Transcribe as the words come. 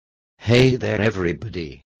Hey there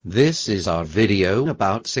everybody, this is our video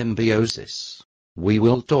about symbiosis. We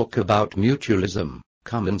will talk about mutualism,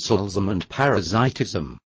 commensalism and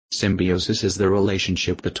parasitism. Symbiosis is the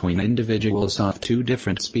relationship between individuals of two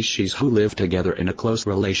different species who live together in a close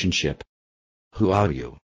relationship. Who are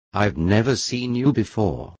you? I've never seen you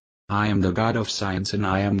before. I am the god of science and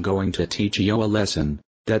I am going to teach you a lesson.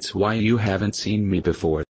 That's why you haven't seen me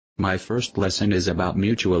before. My first lesson is about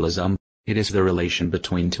mutualism. It is the relation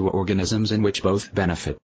between two organisms in which both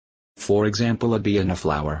benefit. For example, a bee and a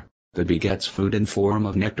flower. The bee gets food in form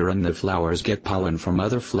of nectar and the flowers get pollen from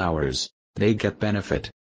other flowers. They get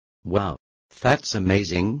benefit. Wow, that's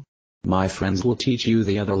amazing. My friends will teach you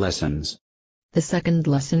the other lessons. The second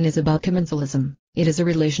lesson is about commensalism. It is a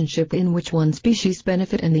relationship in which one species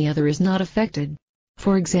benefit and the other is not affected.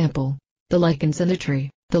 For example, the lichens and a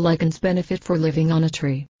tree. The lichens benefit for living on a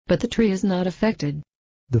tree, but the tree is not affected.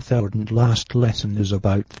 The third and last lesson is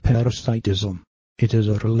about parasitism. It is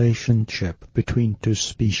a relationship between two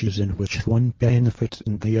species in which one benefits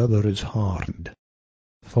and the other is harmed.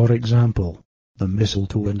 For example, the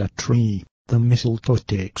mistletoe and a tree. The mistletoe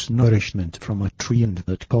takes nourishment from a tree and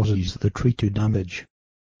that causes the tree to damage.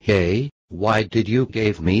 Hey, why did you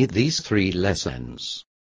give me these 3 lessons?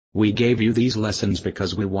 We gave you these lessons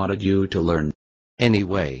because we wanted you to learn.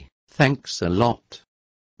 Anyway, thanks a lot.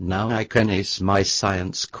 Now I can ace my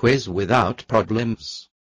science quiz without problems.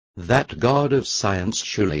 That god of science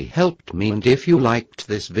surely helped me, and if you liked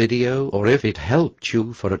this video or if it helped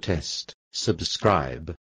you for a test,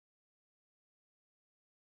 subscribe.